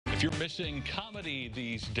If you're missing comedy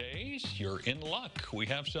these days, you're in luck. We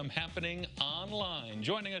have some happening online.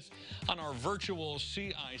 Joining us on our virtual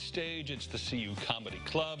CI stage, it's the CU Comedy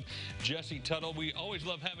Club. Jesse Tuttle, we always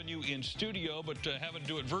love having you in studio, but having to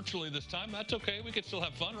do it virtually this time, that's okay. We can still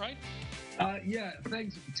have fun, right? Yeah,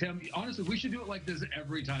 thanks, Tim. Honestly, we should do it like this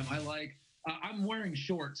every time. I'm wearing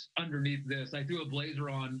shorts underneath this. I threw a blazer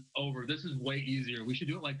on over. This is way easier. We should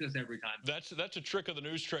do it like this every time. That's a trick of the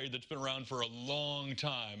news trade that's been around for a long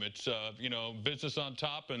time. It's business on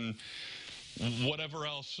top and whatever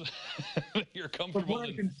else you're comfortable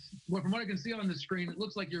in. From what I can see on the screen, it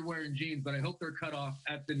looks like you're wearing jeans, but I hope they're cut off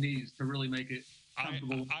at the knees to really make it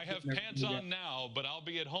comfortable. I have pants on now, but I'll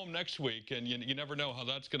be at home next week, and you never know how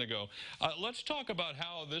that's going to go. Let's talk about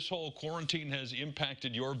how this whole quarantine has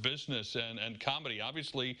impacted your business and comedy.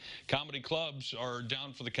 Obviously, comedy clubs are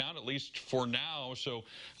down for the count, at least for now. So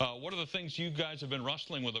what are the things you guys have been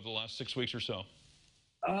wrestling with over the last 6 weeks or so?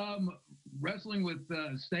 Wrestling with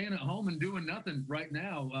staying at home and doing nothing right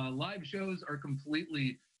now. Live shows are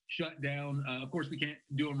completely shut down. Of course, we can't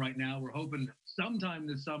do them right now. We're hoping sometime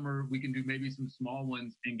this summer we can do maybe some small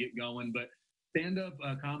ones and get going. But stand-up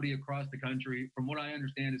comedy across the country, from what I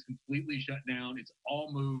understand, is completely shut down. It's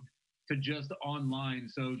all moved to just online.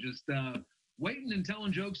 So just waiting and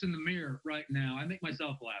telling jokes in the mirror right now. I make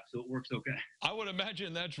myself laugh, so it works okay. I would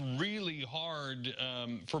imagine that's really hard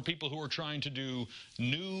for people who are trying to do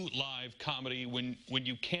new live comedy when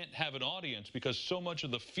you can't have an audience, because so much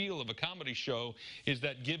of the feel of a comedy show is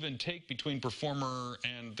that give and take between performer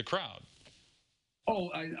and the crowd.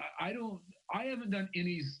 Oh, I haven't done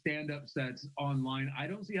any stand-up sets online. I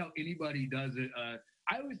don't see how anybody does it.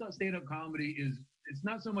 I always thought stand-up comedy it's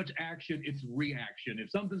not so much action, it's reaction.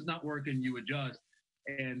 If something's not working, you adjust.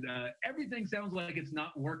 And everything sounds like it's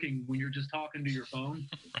not working when you're just talking to your phone.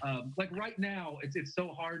 Like right now, it's so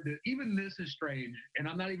hard to, even this is strange. And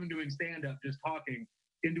I'm not even doing stand-up, just talking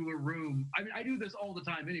into a room. I mean, I do this all the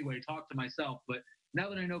time anyway, talk to myself. But now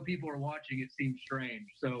that I know people are watching, it seems strange.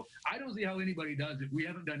 So I don't see how anybody does it. We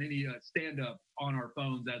haven't done any stand-up on our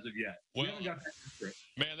phones as of yet. Well,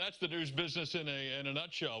 man, that's the news business in a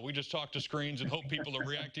nutshell. We just talk to screens and hope people are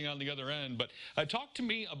reacting on the other end. But talk to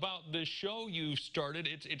me about this show you started.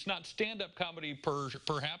 It's not stand-up comedy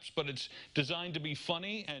perhaps, but it's designed to be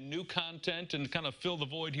funny and new content and kind of fill the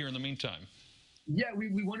void here in the meantime. Yeah,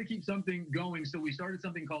 we want to keep something going, so we started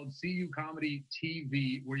something called CU Comedy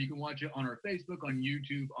TV, where you can watch it on our Facebook, on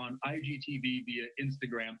YouTube, on IGTV, via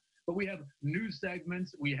Instagram. But we have news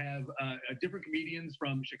segments. We have different comedians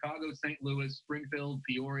from Chicago, St. Louis, Springfield,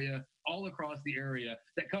 Peoria, all across the area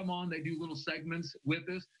that come on. They do little segments with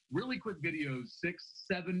us, really quick videos,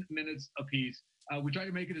 6-7 minutes a piece. We try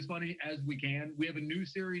to make it as funny as we can. We have a new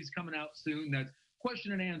series coming out soon that's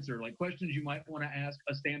question and answer, like questions you might want to ask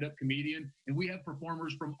a stand-up comedian. And we have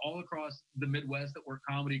performers from all across the Midwest that work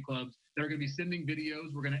comedy clubs that are going to be sending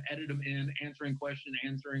videos. We're going to edit them in, answering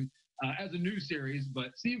as a new series.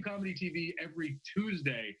 But CU Comedy TV every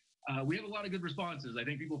Tuesday. We have a lot of good responses. I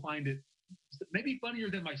think people find it maybe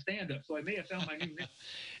funnier than my stand-up, so I may have found my new niche.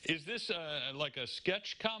 Is this like a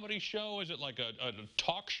sketch comedy show? Is it like a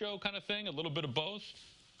talk show kind of thing? A little bit of both?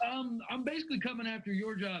 I'm basically coming after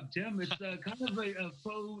your job, Tim. It's kind of a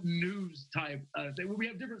faux news type thing. We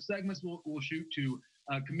have different segments we'll shoot to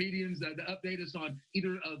comedians that update us on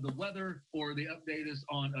either the weather, or they update us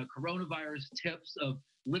on coronavirus tips of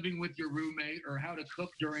living with your roommate, or how to cook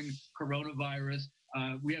during coronavirus.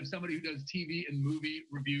 We have somebody who does TV and movie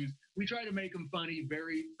reviews. We try to make them funny,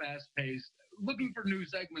 very fast-paced, looking for new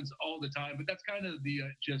segments all the time, but that's kind of the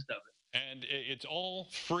gist of it. And it's all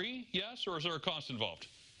free, yes, or is there a cost involved?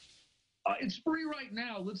 It's free right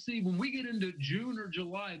now. Let's see. When we get into June or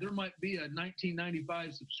July, there might be a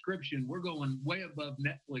 $19.95 subscription. We're going way above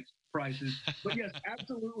Netflix prices. But yes,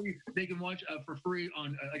 absolutely, they can watch for free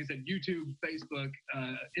on, like I said, YouTube, Facebook,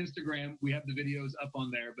 Instagram. We have the videos up on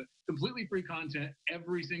there. But completely free content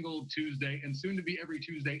every single Tuesday, and soon to be every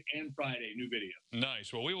Tuesday and Friday, new videos.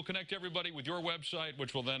 Nice. Well, we will connect everybody with your website,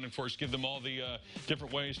 which will then, of course, give them all the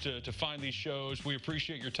different ways to find these shows. We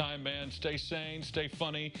appreciate your time, man. Stay sane, stay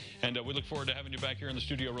funny, and we look forward to having you back here in the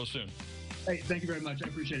studio real soon. Hey, thank you very much. I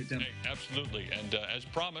appreciate it, Tim. Hey, absolutely. And as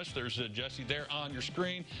promised, there's Jesse there on your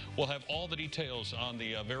screen. We'll have all the details on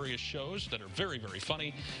the various shows that are very, very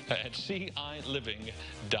funny at CILiving.tv.